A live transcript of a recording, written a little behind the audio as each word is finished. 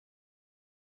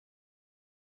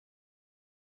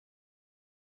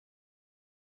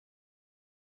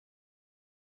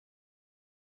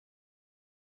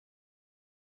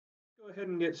Go ahead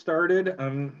and get started.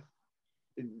 I'm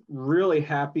really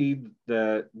happy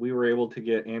that we were able to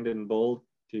get Andon Bull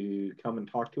to come and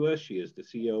talk to us. She is the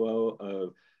COO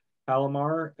of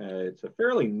Palomar. It's a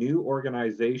fairly new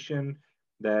organization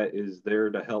that is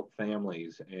there to help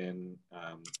families and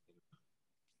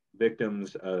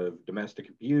victims of domestic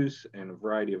abuse and a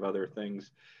variety of other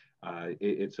things.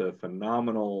 It's a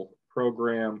phenomenal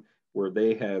program where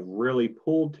they have really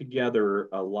pulled together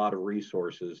a lot of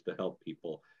resources to help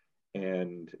people.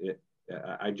 And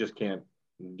I just can't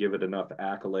give it enough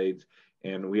accolades.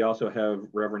 And we also have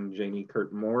Reverend Janie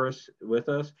Kurt Morris with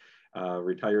us,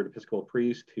 retired Episcopal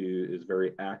priest who is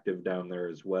very active down there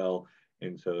as well.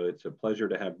 And so it's a pleasure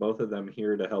to have both of them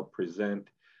here to help present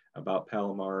about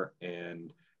Palomar.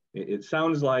 And it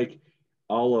sounds like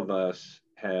all of us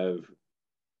have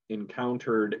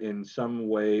encountered in some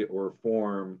way or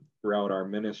form throughout our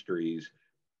ministries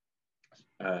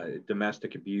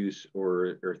domestic abuse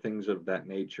or things of that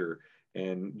nature.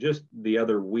 And just the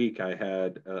other week, I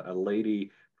had a lady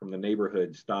from the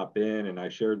neighborhood stop in, and I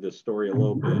shared this story a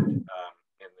little bit in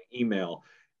the email,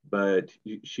 but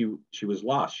she was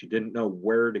lost. She didn't know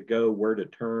where to go, where to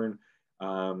turn.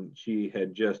 She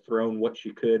had just thrown what she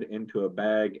could into a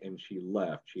bag and she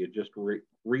left. She had just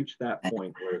reached that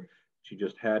point where she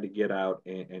just had to get out,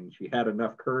 and she had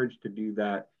enough courage to do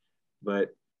that.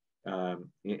 But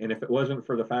and if it wasn't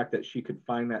for the fact that she could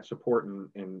find that support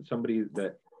and somebody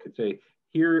that could say,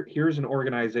 here's an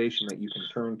organization that you can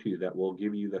turn to that will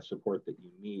give you the support that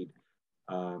you need,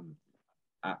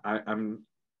 I'm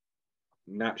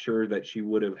not sure that she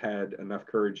would have had enough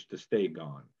courage to stay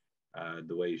gone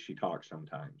the way she talks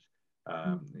sometimes.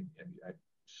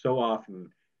 So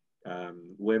often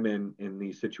women in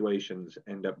these situations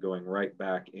end up going right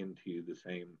back into the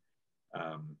same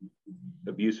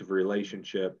abusive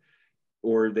relationship,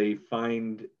 or they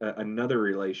find another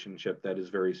relationship that is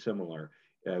very similar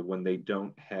when they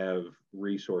don't have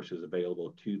resources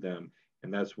available to them.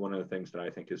 And that's one of the things that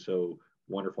I think is so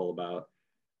wonderful about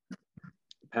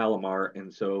Palomar.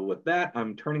 And so with that,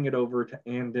 I'm turning it over to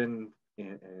Andon,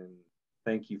 and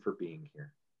thank you for being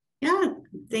here. Yeah,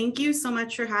 thank you so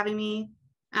much for having me.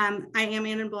 I am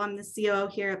Andon Bull. I'm the COO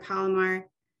here at Palomar.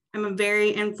 I'm a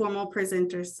very informal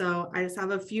presenter, so I just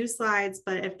have a few slides,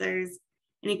 but if there's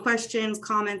any questions,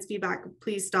 comments, feedback,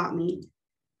 please stop me.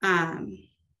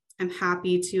 I'm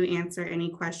happy to answer any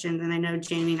questions, and I know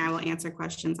Jamie and I will answer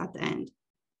questions at the end.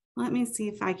 Let me see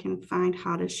if I can find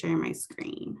how to share my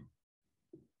screen.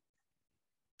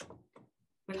 It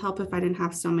would help if I didn't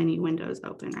have so many windows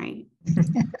open, right?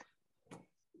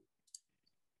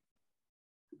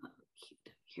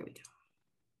 Here we go.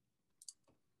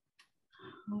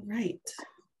 All right.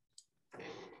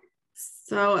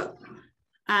 So,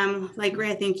 like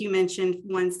Ray, I think you mentioned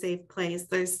one safe place.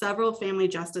 There's several family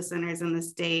justice centers in the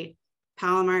state.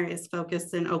 Palomar is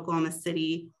focused in Oklahoma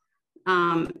City.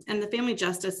 And the Family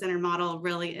Justice Center model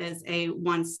really is a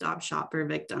one-stop shop for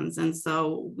victims. And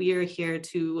so we are here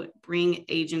to bring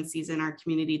agencies in our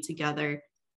community together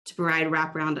to provide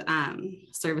wraparound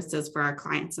services for our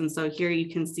clients. And so here you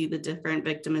can see the different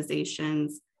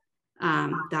victimizations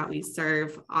that we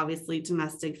serve. Obviously,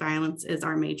 domestic violence is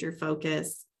our major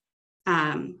focus.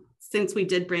 Since we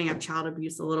did bring up child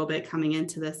abuse a little bit coming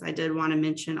into this, I did want to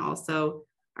mention also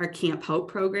our Camp Hope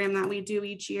program that we do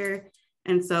each year.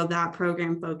 And so that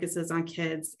program focuses on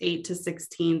kids 8 to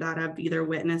 16 that have either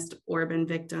witnessed or been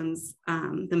victims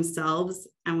themselves.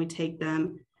 And we take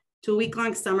them to a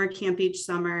week-long summer camp each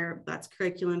summer. That's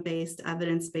curriculum-based,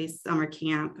 evidence-based summer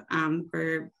camp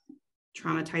for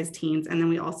traumatized teens. And then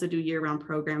we also do year-round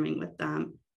programming with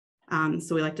them.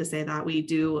 So we like to say that we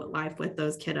do life with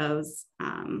those kiddos.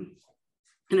 And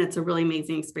it's a really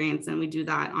amazing experience. And we do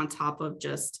that on top of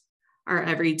just our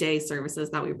everyday services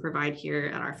that we provide here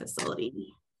at our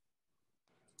facility.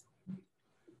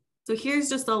 So here's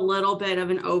just a little bit of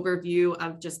an overview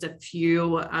of just a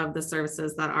few of the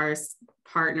services that our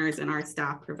partners and our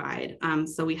staff provide.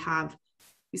 So we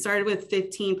started with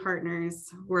 15 partners.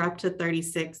 We're up to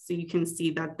 36. So you can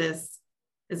see that this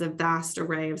is a vast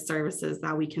array of services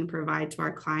that we can provide to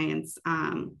our clients.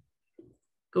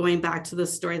 Going back to the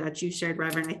story that you shared,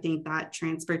 Reverend, I think that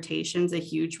transportation is a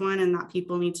huge one and that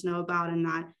people need to know about, and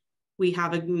that we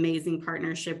have an amazing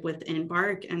partnership with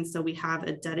Embark. And so we have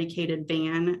a dedicated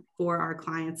van for our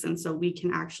clients. And so we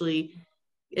can actually,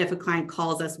 if a client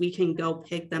calls us, we can go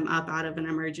pick them up out of an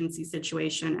emergency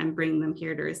situation and bring them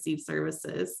here to receive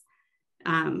services.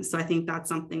 So I think that's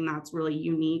something that's really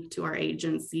unique to our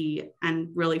agency and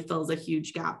really fills a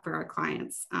huge gap for our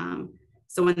clients.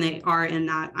 So when they are in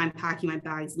that I'm packing my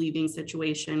bags, leaving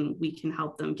situation, we can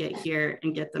help them get here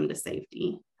and get them to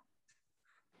safety.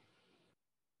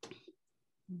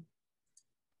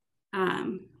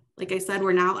 Like I said,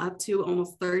 we're now up to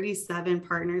almost 37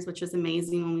 partners, which is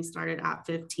amazing when we started at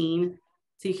 15.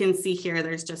 So you can see here,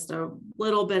 there's just a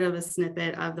little bit of a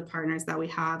snippet of the partners that we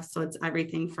have. So it's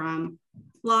everything from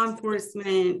law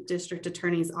enforcement, district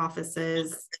attorneys'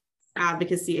 offices,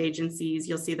 advocacy agencies.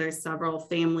 You'll see there's several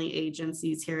family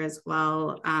agencies here as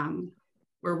well.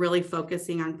 We're really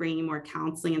focusing on bringing more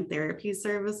counseling and therapy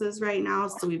services right now.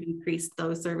 So we've increased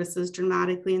those services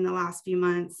dramatically in the last few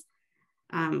months.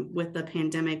 With the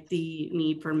pandemic, the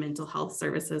need for mental health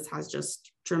services has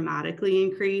just dramatically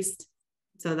increased.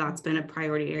 So that's been a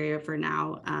priority area for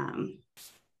now.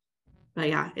 But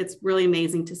yeah, it's really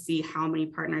amazing to see how many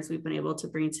partners we've been able to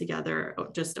bring together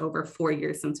just over 4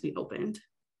 years since we opened.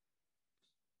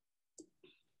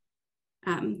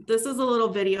 This is a little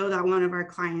video that one of our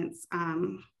clients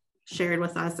shared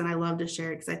with us, and I love to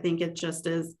share it because I think it just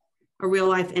is a real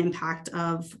life impact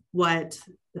of what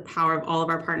the power of all of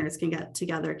our partners can get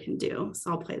together can do.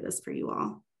 So I'll play this for you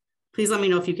all. Please let me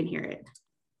know if you can hear it.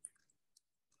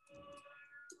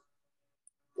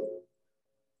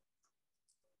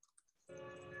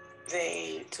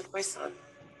 They took my son,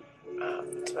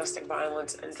 domestic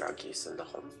violence and drug use in the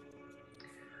home.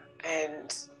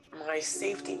 And my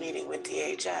safety meeting with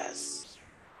DHS,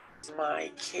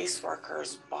 my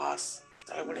caseworker's boss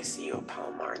said, I want to see you at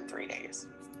Palomar in 3 days.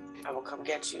 I will come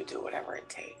get you, do whatever it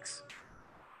takes.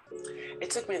 It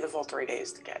took me the full 3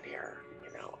 days to get here,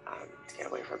 you know, to get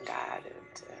away from dad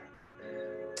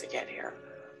and to get here.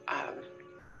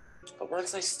 But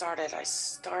once I started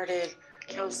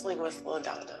counseling with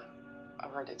LaDonna. I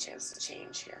had a chance to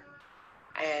change here.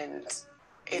 And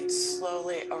it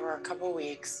slowly, over a couple of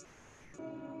weeks,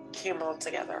 came all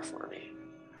together for me.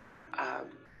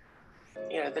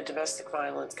 You know, the domestic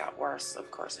violence got worse, of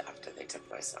course, after they took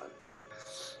my son.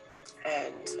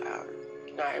 And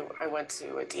you know, I went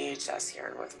to a DHS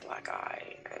hearing with a black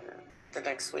eye, and the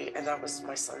next week, and that was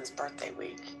my son's birthday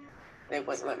week. They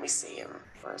wouldn't let me see him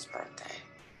for his birthday.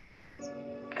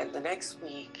 And the next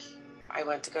week, I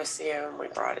went to go see him. We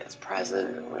brought his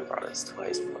present and we brought his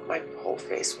toys. My whole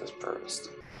face was bruised.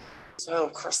 So,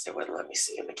 of course, they wouldn't let me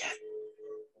see him again.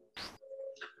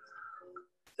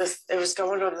 It was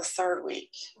going on the third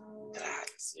week that I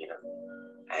hadn't seen him.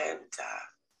 And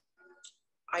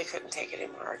I couldn't take it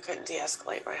anymore. I couldn't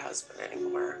de-escalate my husband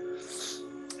anymore.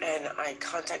 And I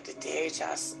contacted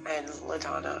DHS and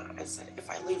LaDonna and said, if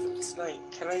I leave him tonight,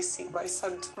 can I see my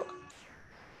son tomorrow?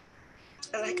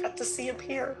 And I got to see him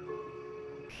here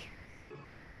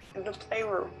in the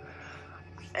playroom.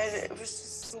 And it was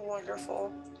just so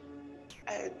wonderful.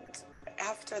 And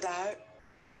after that,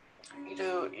 you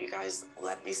know, you guys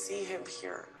let me see him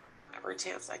here every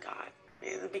chance I got.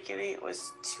 In the beginning, it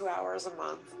was 2 hours a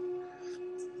month.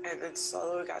 And then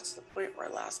slowly we got to the point where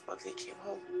last month he came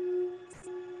home.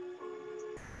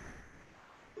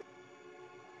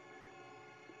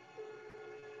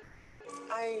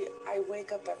 I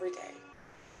wake up every day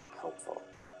hopeful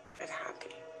and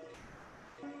happy.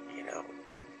 You know,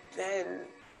 then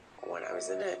when I was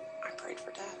in it, I prayed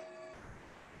for Dad.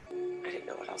 I didn't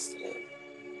know what else to do.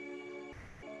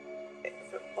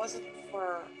 If it wasn't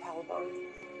for Palomar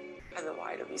and the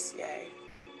YWCA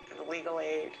and the legal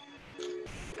aid,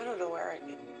 I don't know where I'd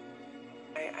be.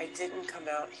 I didn't come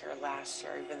out here last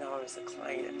year, even though I was a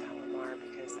client at Palomar,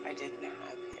 because I didn't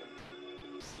have him.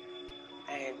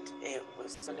 And it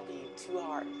was going to be too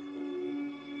hard.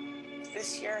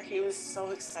 This year, he was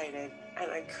so excited,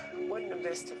 and I wouldn't have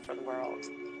missed it for the world.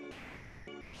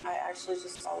 I actually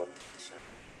just saw a picture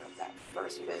of that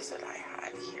first visit I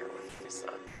had here with my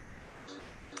son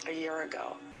a year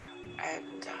ago,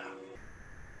 and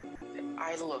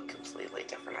I look completely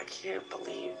different. I can't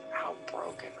believe how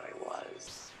broken I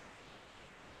was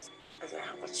and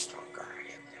how much stronger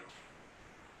I am now.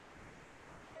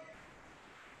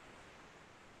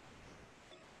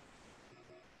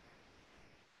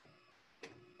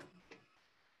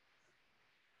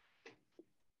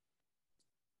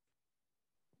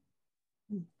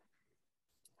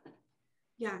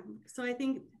 Yeah, so I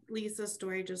think Lisa's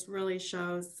story just really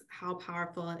shows how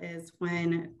powerful it is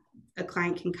when a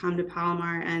client can come to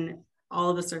Palomar and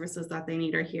all of the services that they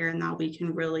need are here, and that we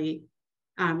can really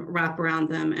wrap around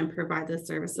them and provide the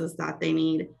services that they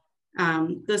need.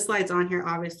 This slide's on here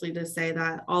obviously to say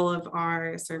that all of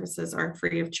our services are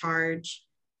free of charge.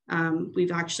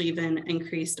 We've actually even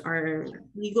increased our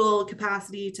legal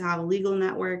capacity to have a legal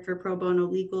network for pro bono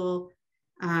legal.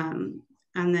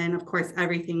 And then, of course,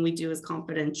 everything we do is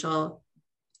confidential.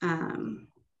 And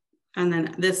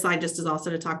then this slide just is also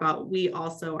to talk about, we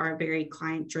also are very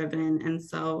client driven. And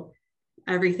so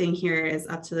everything here is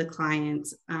up to the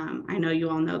client. I know you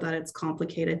all know that it's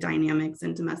complicated dynamics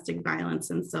in domestic violence.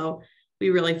 And so we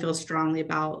really feel strongly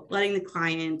about letting the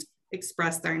client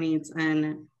express their needs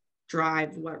and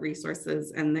drive what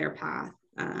resources in their path.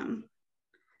 And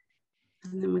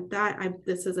then with that,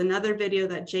 this is another video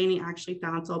that Janie actually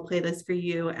found. So I'll play this for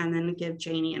you and then give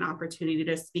Janie an opportunity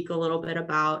to speak a little bit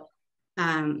about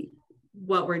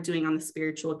what we're doing on the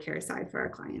spiritual care side for our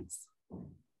clients.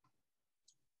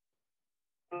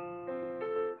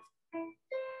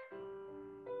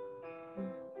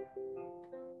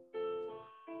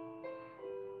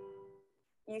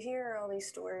 You hear all these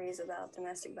stories about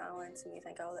domestic violence and you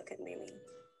think, oh, that couldn't be me.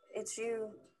 It's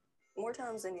you more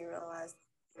times than you realize.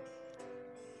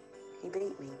 He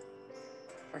beat me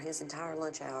for his entire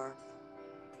lunch hour.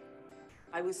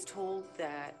 I was told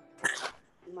that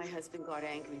my husband got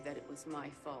angry, that it was my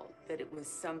fault, that it was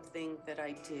something that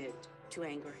I did to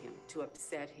anger him, to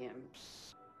upset him.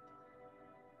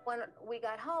 When we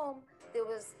got home, there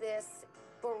was this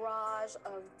barrage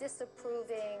of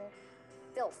disapproving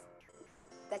filth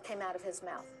that came out of his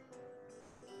mouth.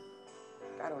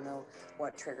 I don't know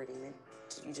what triggered him.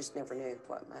 You just never knew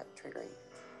what might trigger him.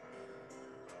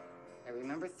 I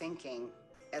remember thinking,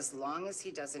 as long as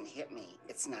he doesn't hit me,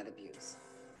 it's not abuse.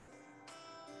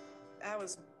 I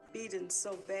was beaten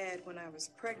so bad when I was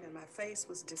pregnant, my face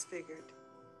was disfigured.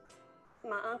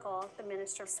 My uncle, the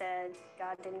minister, said,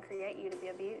 God didn't create you to be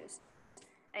abused.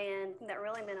 And that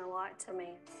really meant a lot to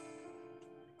me.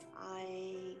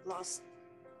 I lost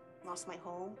my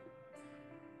home.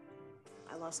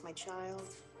 I lost my child.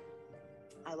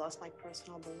 I lost my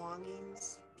personal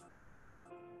belongings.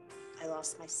 I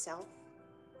lost myself,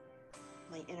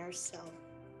 my inner self.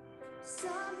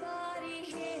 Somebody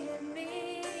hit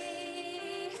me,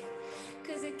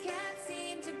 'cause I can't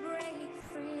seem to break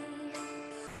free.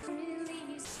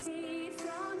 Release me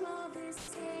from all this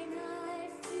pain I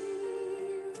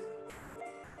feel.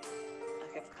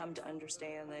 I have come to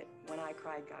understand that when I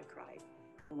cried, God cried.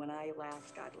 And when I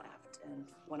laughed, God laughed. And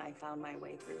when I found my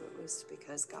way through, it was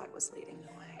because God was leading the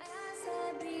way. As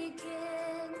I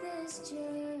begin this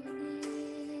journey,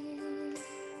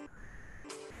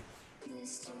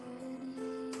 this journey.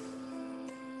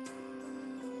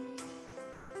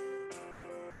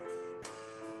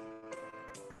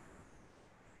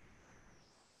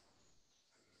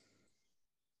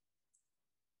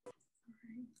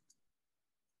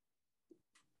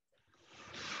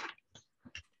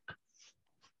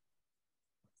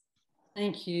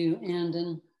 Thank you,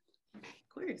 Andon. Of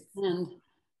course. And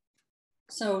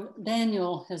so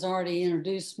Daniel has already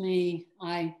introduced me.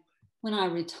 When I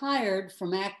retired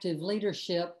from active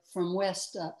leadership from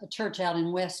a church out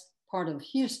in west part of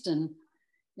Houston,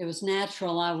 it was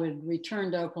natural I would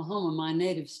return to Oklahoma, my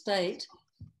native state,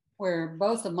 where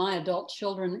both of my adult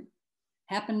children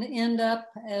happened to end up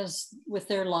as with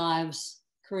their lives,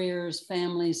 careers,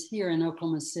 families here in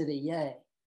Oklahoma City, yay.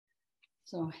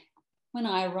 So when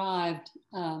I arrived,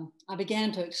 I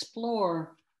began to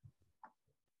explore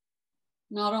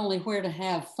not only where to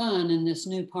have fun in this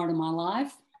new part of my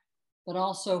life, but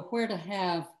also where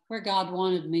God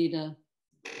wanted me to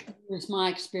use my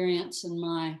experience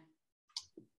and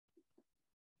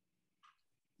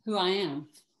who I am.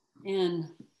 And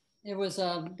it was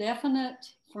a definite,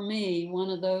 for me, one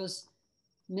of those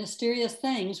mysterious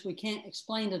things. We can't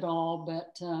explain it all,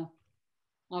 but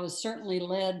I was certainly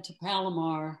led to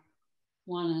Palomar.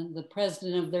 The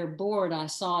president of their board I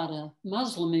saw at a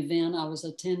Muslim event I was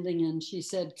attending, and she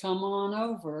said, come on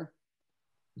over.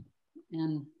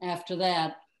 And after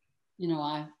that,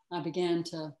 I began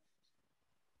to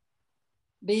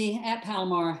be at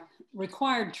Palomar,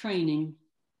 required training,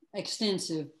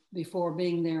 extensive, before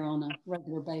being there on a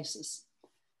regular basis.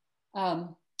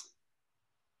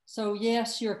 So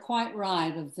yes, you're quite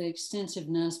right of the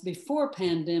extensiveness. Before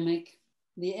pandemic,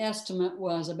 the estimate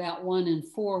was about 1 in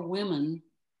 4 women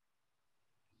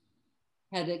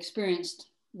had experienced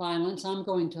violence. I'm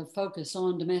going to focus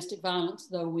on domestic violence,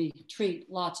 though we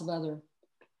treat lots of other,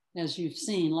 as you've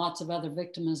seen, lots of other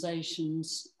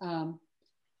victimizations.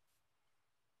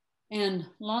 And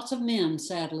lots of men,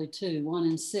 sadly, too, 1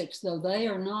 in 6, though they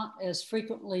are not as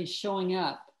frequently showing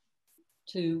up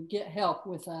to get help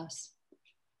with us.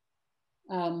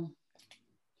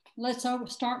 Let's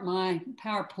start my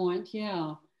PowerPoint,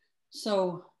 yeah.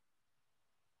 So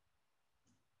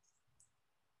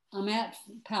I'm at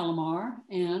Palomar,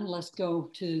 and let's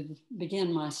go to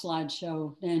begin my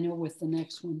slideshow, Daniel, with the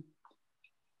next one.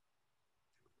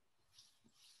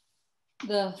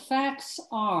 The facts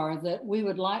are that we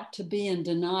would like to be in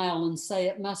denial and say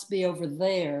it must be over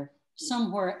there,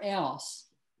 somewhere else.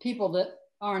 People that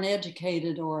aren't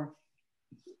educated or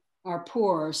are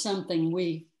poor or something,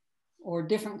 or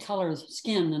different color of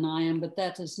skin than I am, but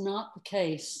that is not the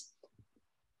case.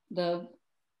 The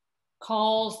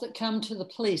calls that come to the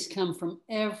police come from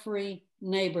every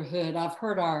neighborhood. I've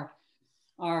heard our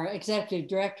executive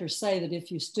director say that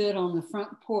if you stood on the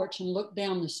front porch and looked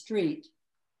down the street,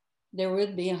 there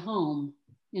would be a home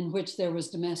in which there was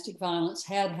domestic violence,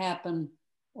 had happened,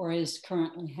 or is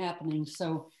currently happening.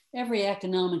 So every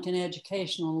economic and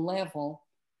educational level,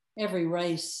 every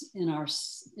race in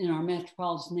our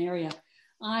metropolitan area.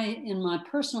 In my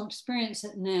personal experience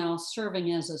now,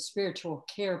 serving as a spiritual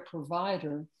care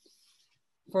provider,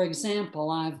 for example,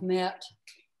 I've met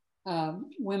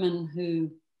women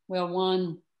who, well,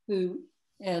 one who,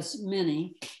 as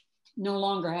many, no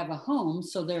longer have a home,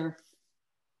 so they're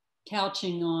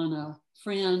couching on a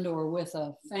friend or with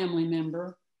a family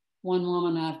member. One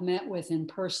woman I've met with in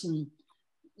person,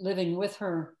 living with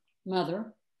her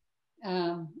mother,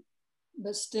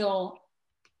 but still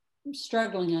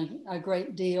struggling a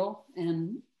great deal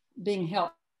and being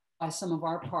helped by some of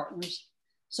our partners.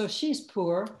 So she's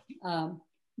poor,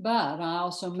 but I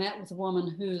also met with a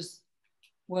woman who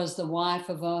was the wife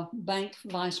of a bank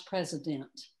vice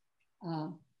president,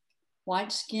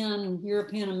 white skin,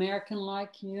 European American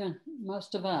like you,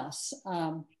 most of us.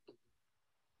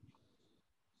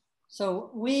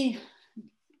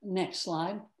 Next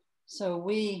slide. So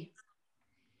we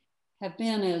have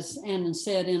been, as Andon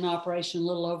said, in operation a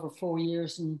little over 4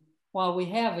 years. And while we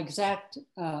have exact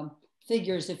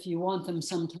figures, if you want them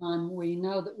sometime, we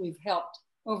know that we've helped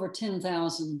over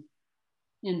 10,000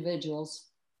 individuals.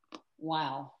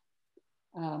 Wow.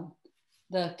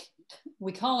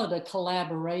 We call it a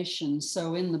collaboration.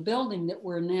 So in the building that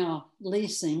we're now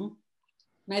leasing,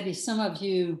 maybe some of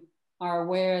you are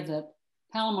aware that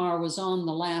Palomar was on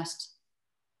the last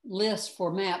list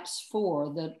for MAPS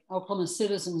 4 that Oklahoma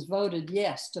citizens voted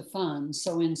yes to fund.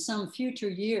 So in some future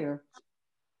year,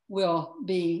 we'll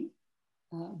be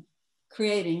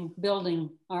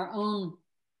building our own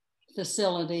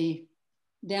facility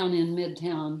down in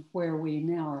Midtown where we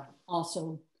now are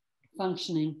also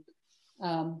functioning.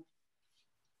 But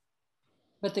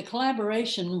the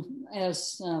collaboration,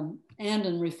 as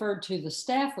Andon referred to, the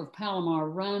staff of Palomar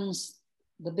runs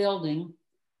the building,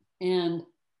 and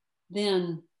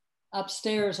then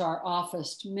upstairs are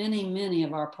officed many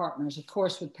of our partners. Of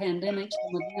course, with pandemics,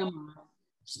 some of them are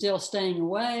still staying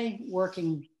away,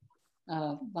 working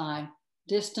by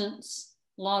distance.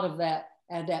 A lot of that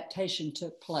adaptation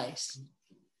took place.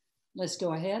 Let's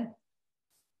go ahead.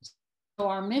 So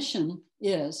our mission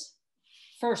is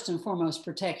first and foremost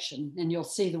protection, and you'll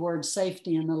see the word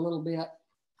safety in a little bit.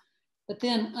 But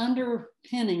then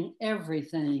underpinning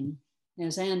everything,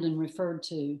 as Andon referred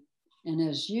to, and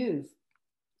as you've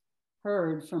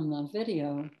heard from the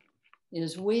video,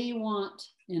 is we want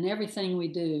in everything we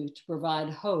do to provide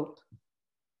hope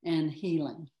and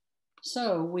healing.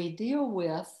 So we deal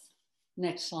with,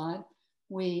 next slide,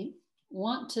 we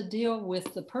want to deal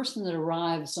with the person that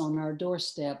arrives on our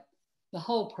doorstep, the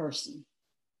whole person.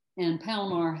 And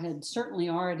Palomar had certainly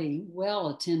already well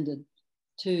attended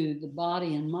to the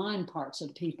body and mind parts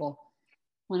of people.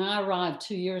 When I arrived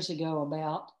 2 years ago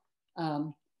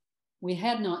we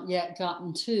had not yet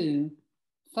gotten to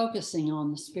focusing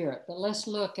on the spirit, but let's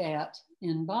look at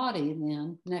in body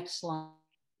then, next slide.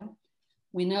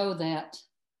 We know that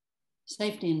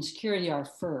safety and security are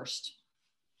first.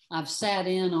 I've sat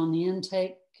in on the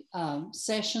intake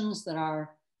sessions that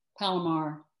our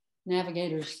Palomar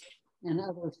navigators and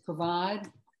others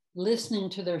provide, listening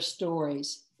to their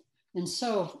stories. And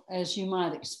so, as you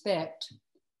might expect,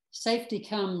 safety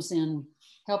comes in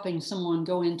helping someone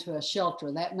go into a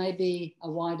shelter. That may be a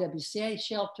YWCA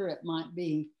shelter, it might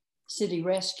be City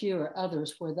Rescue or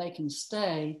others where they can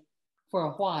stay for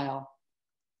a while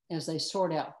as they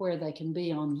sort out where they can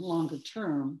be on longer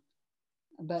term,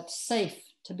 but safe,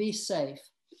 to be safe.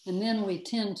 And then we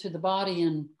tend to the body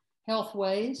and health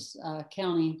ways.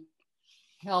 County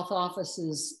health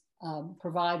offices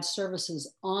provide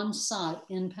services on site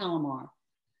in Palomar.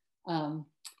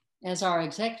 As our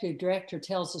executive director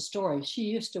tells the story, she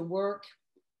used to work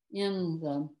in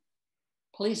the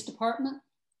police department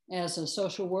as a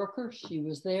social worker. She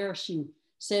was there. She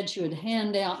said she would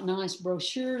hand out nice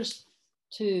brochures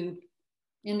to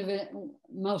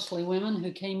mostly women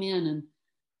who came in and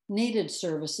needed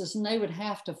services, and they would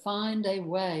have to find a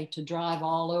way to drive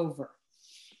all over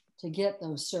to get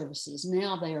those services.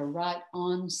 Now they are right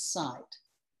on site.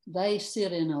 They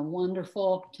sit in a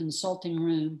wonderful consulting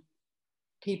room.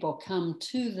 People come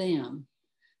to them.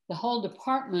 The whole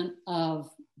Department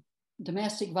of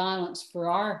Domestic Violence for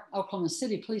our Oklahoma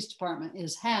City Police Department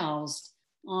is housed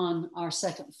on our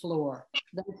second floor.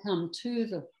 They come to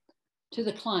the to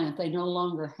the client. They no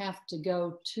longer have to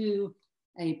go to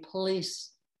a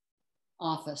police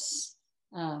office.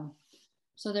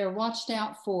 So they're watched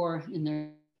out for in their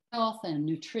health and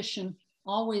nutrition,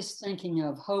 always thinking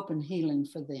of hope and healing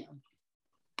for them.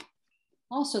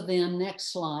 Also then,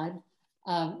 next slide,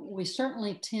 we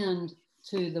certainly tend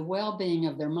to the well-being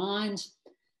of their minds.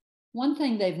 One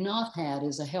thing they've not had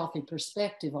is a healthy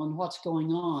perspective on what's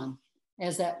going on.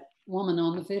 As that woman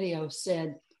on the video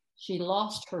said, she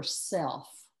lost herself,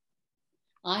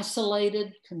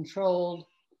 isolated, controlled.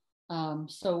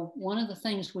 So one of the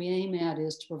things we aim at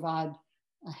is to provide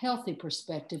a healthy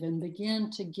perspective and begin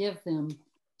to give them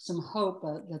some hope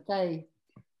that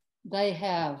they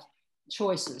have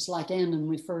choices, like Andon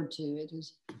referred to. It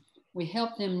is, we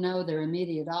help them know their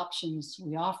immediate options.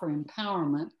 We offer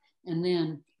empowerment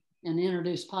and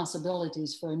introduce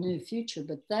possibilities for a new future,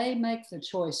 but they make the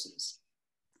choices.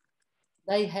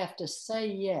 They have to say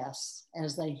yes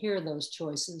as they hear those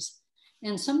choices.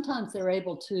 And sometimes they're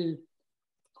able to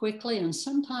quickly, and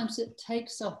sometimes it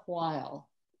takes a while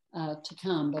to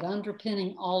come. But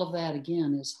underpinning all of that,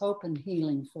 again, is hope and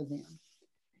healing for them.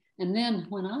 And then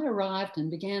when I arrived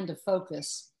and began to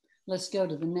focus, let's go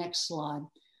to the next slide.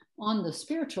 On the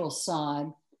spiritual side,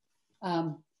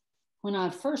 when I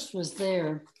first was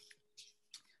there,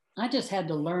 I just had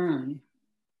to learn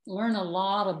a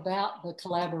lot about the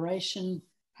collaboration,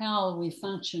 how we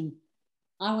function.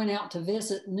 I went out to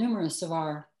visit numerous of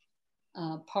our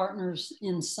partners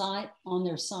on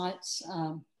their sites,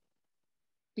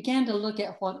 began to look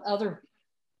at what other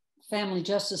family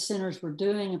justice centers were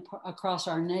doing across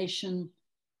our nation.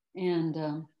 And,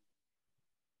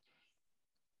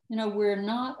 you know, we're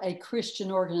not a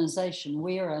Christian organization.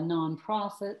 We are a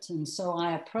nonprofit. And so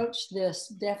I approached this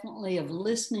definitely of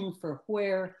listening for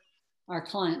where our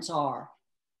clients are.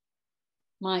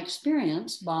 My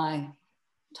experience by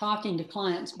talking to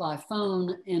clients by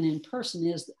phone and in person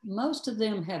is that most of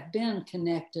them have been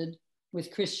connected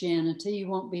with Christianity. You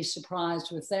won't be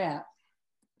surprised with that.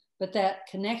 But that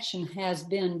connection has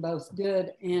been both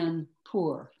good and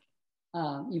poor.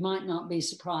 You might not be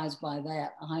surprised by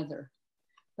that either.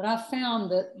 But I've found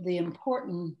that the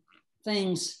important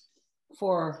things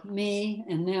for me,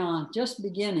 and now just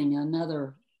beginning,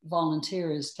 another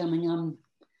volunteer is coming, I'm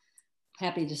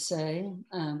happy to say,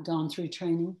 gone through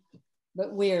training,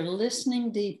 but we are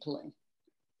listening deeply.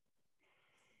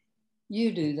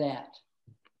 You do that.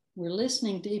 We're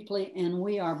listening deeply and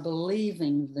we are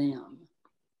believing them.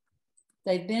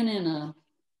 They've been in a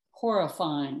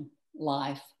horrifying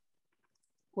life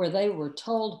where they were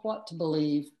told what to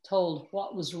believe, told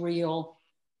what was real,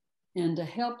 and to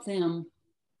help them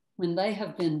when they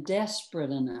have been desperate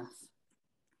enough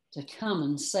to come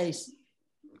and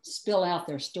spill out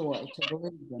their story, to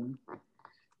believe them.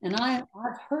 And I've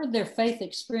heard their faith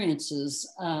experiences,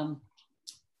 you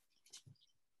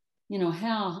know,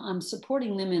 how I'm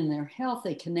supporting them in their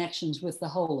healthy connections with the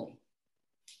Holy,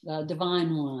 the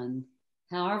Divine One,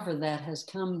 however that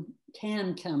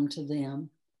can come to them.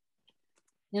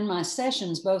 In my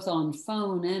sessions, both on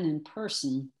phone and in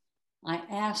person, I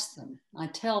ask them, I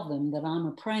tell them that I'm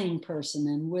a praying person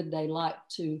and would they like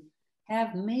to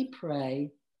have me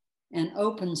pray and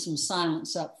open some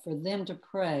silence up for them to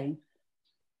pray.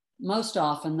 Most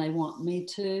often they want me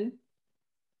to,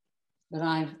 but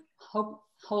I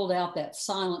hold out that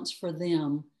silence for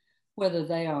them, whether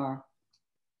they are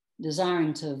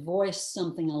desiring to voice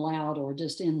something aloud or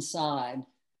just inside.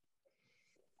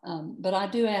 But I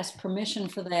do ask permission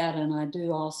for that, and I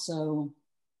do also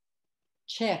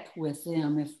check with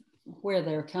them where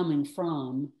they're coming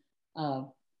from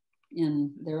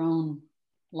in their own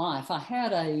life. I've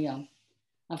had a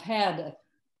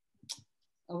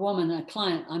woman, a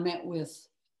client I met with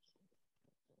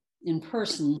in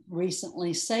person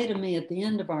recently, say to me at the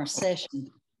end of our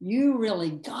session, "You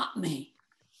really got me."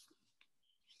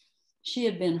 She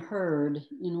had been heard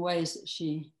in ways that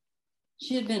she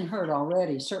had been heard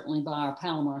already, certainly by our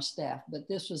Palomar staff, but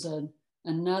this was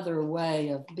another way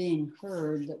of being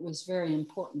heard that was very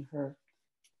important to her.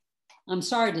 I'm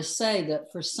sorry to say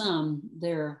that for some,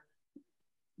 their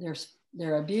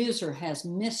abuser has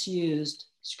misused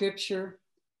scripture,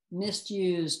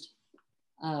 misused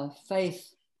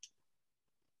faith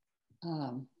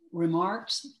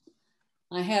remarks.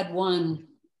 I had one,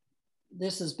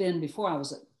 this has been before I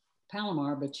was at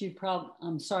Palomar, but you probably,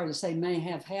 I'm sorry to say, may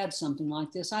have had something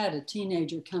like this. I had a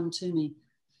teenager come to me.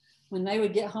 When they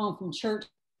would get home from church,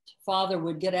 father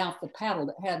would get out the paddle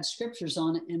that had scriptures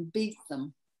on it and beat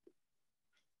them.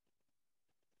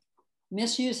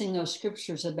 Misusing those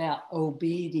scriptures about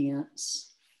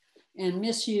obedience and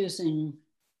misusing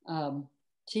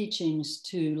teachings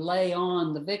to lay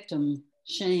on the victim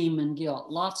shame and guilt,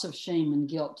 lots of shame and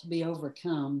guilt to be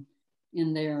overcome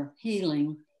in their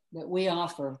healing, that we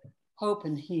offer hope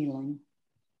and healing.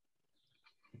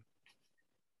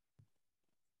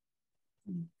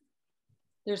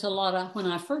 There's a lot of, when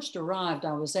I first arrived,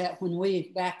 I was at,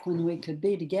 back when we could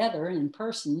be together in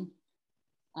person,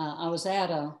 I was at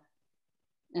an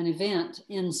event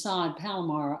inside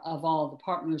Palomar. Of all the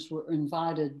partners were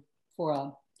invited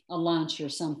for a lunch or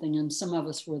something, and some of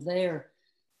us were there.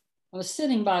 I was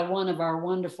sitting by one of our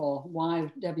wonderful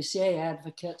YWCA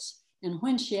advocates, and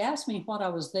when she asked me what I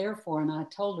was there for, and I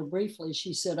told her briefly,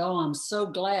 she said, "Oh, I'm so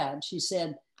glad." She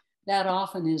said, "That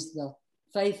often is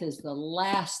faith is the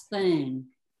last thing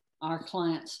our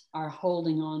clients are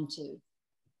holding on to."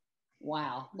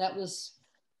 Wow, that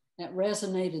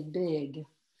resonated big.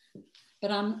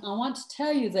 But I want to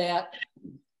tell you that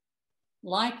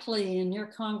likely in your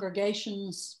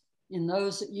congregations, in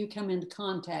those that you come into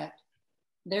contact,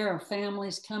 there are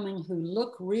families coming who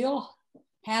look real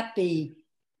happy,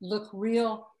 look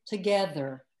real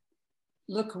together,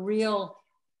 look real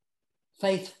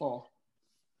faithful.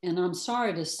 And I'm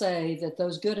sorry to say that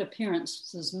those good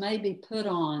appearances may be put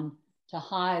on to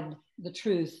hide the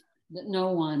truth that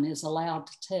no one is allowed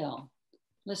to tell.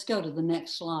 Let's go to the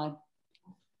next slide.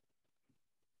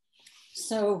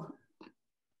 So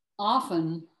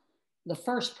often the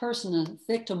first person a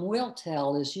victim will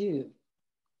tell is you,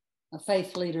 a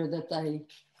faith leader that they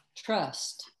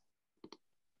trust.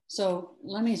 So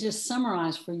let me just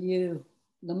summarize for you.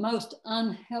 The most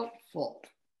unhelpful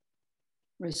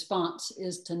response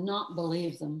is to not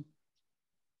believe them.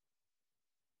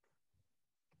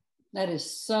 That is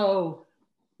so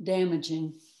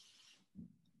damaging.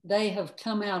 They have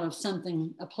come out of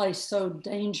a place so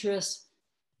dangerous.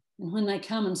 And when they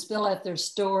come and spill out their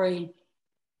story,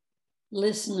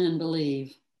 listen and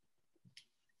believe.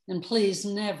 And please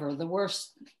never, the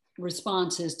worst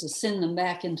response is to send them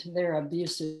back into their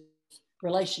abusive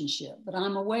relationship. But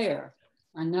I'm aware,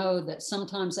 I know that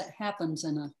sometimes that happens,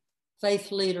 and a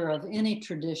faith leader of any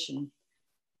tradition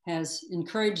has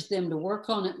encouraged them to work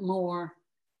on it more,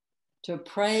 to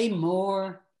pray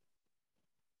more,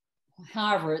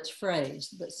 however it's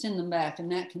phrased, but send them back.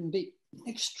 And that can be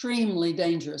extremely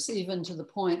dangerous, even to the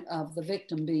point of the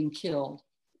victim being killed.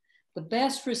 The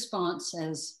best response,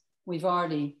 as we've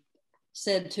already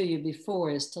said to you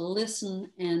before, is to listen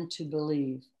and to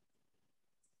believe.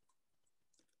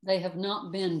 They have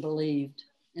not been believed,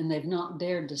 and they've not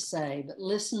dared to say, but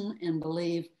listen and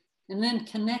believe, and then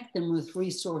connect them with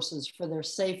resources for their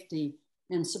safety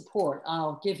and support.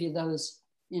 I'll give you those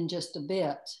in just a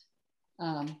bit.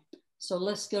 So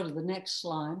let's go to the next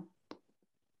slide.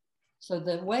 So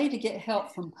the way to get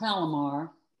help from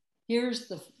Palomar, here's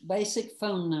the basic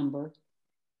phone number,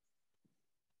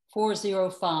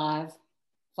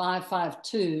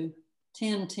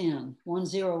 405-552-1010,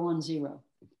 1010.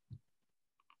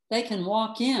 They can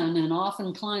walk in, and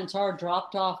often clients are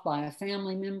dropped off by a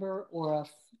family member or a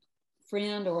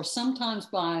friend, or sometimes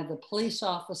by the police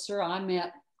officer. I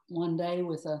met one day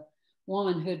with a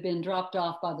woman who had been dropped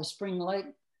off by the Spring Lake,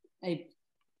 a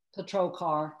patrol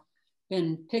car,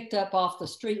 been picked up off the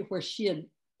street where she had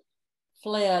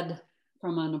fled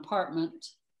from an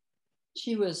apartment.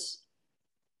 She was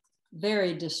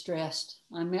very distressed.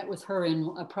 I met with her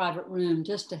in a private room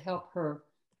just to help her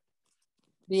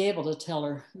be able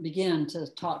to begin to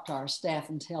talk to our staff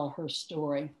and tell her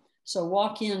story. So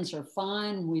walk-ins are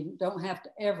fine. We don't have to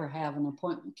ever have an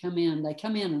appointment come in. They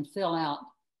come in and fill out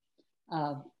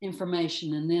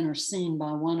information, and then are seen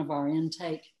by one of our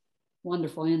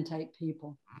wonderful intake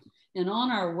people. And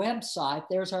on our website,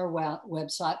 there's our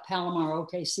website,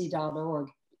 palomarokc.org.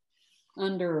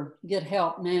 Under Get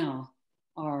Help Now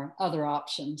are other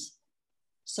options.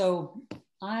 So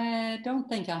I don't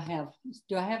think I have,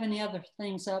 do I have any other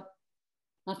things up?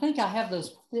 I think I have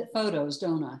those photos,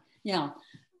 don't I? Yeah,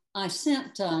 I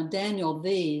sent Daniel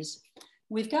these.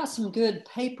 We've got some good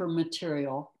paper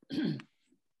material.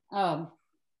 And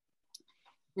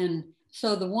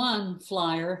so the one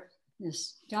flyer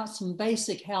has got some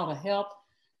basic how to help.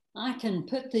 I can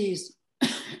put these,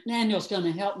 Daniel's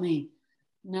gonna help me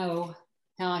know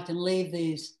how I can leave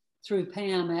these through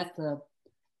Pam at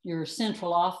your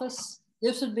central office.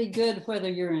 This would be good whether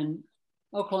you're in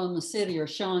Oklahoma City or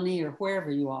Shawnee or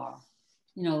wherever you are.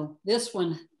 You know, this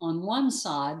one on one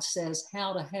side says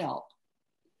how to help.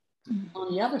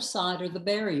 On the other side are the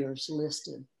barriers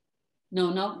listed.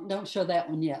 No, don't show that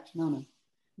one yet. No.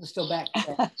 Let's go back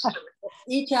to that.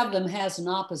 Each of them has an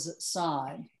opposite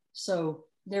side. So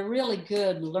they're really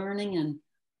good learning. And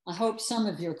I hope some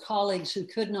of your colleagues who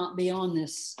could not be on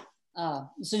this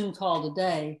Zoom call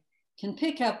today can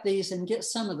pick up these and get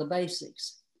some of the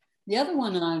basics. The other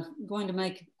one I'm going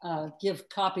to give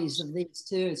copies of these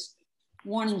too is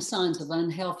warning signs of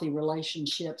unhealthy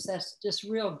relationships. That's just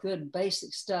real good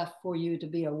basic stuff for you to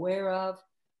be aware of,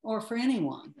 or for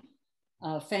anyone,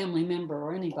 a family member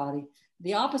or anybody.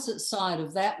 The opposite side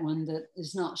of that one that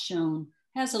is not shown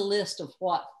has a list of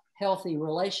what healthy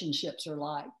relationships are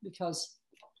like, because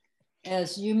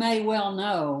as you may well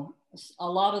know, a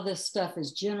lot of this stuff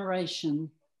is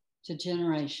generation to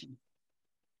generation.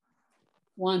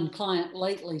 One client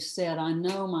lately said, I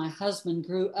know my husband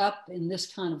grew up in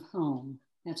this kind of home.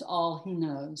 That's all he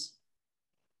knows.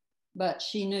 But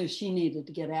she knew she needed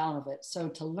to get out of it. So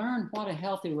to learn what a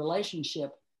healthy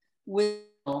relationship will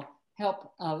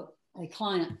help a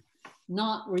client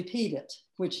not repeat it,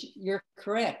 which you're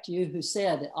correct, you who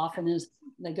said it often is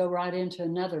they go right into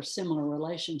another similar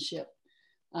relationship.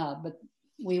 But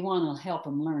we want to help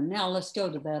them learn. Now let's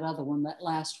go to that other one, that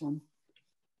last one.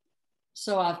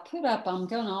 So I've put up, I'm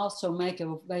going to also make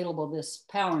available this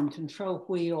power and control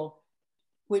wheel,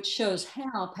 which shows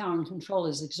how power and control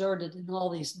is exerted in all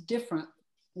these different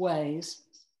ways.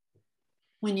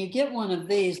 When you get one of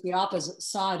these, the opposite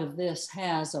side of this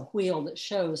has a wheel that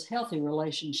shows healthy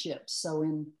relationships. So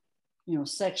in, you know,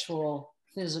 sexual,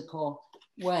 physical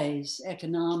ways,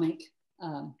 economic,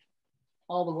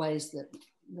 all the ways that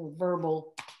the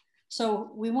verbal.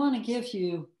 So we want to give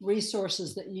you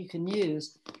resources that you can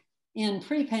use. In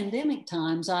pre-pandemic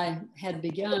times, I had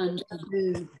begun to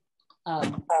do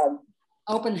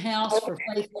open house for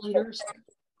faith leaders.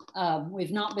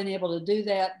 We've not been able to do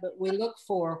that, but we look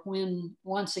for when,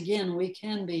 once again, we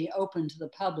can be open to the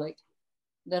public,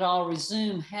 that I'll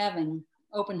resume having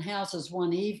open houses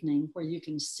one evening where you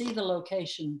can see the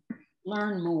location,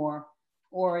 learn more,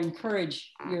 or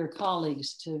encourage your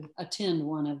colleagues to attend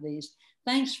one of these.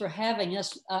 Thanks for having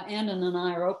us. Annan and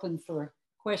I are open for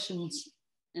questions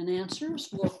and answers.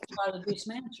 We'll try to do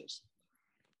some answers.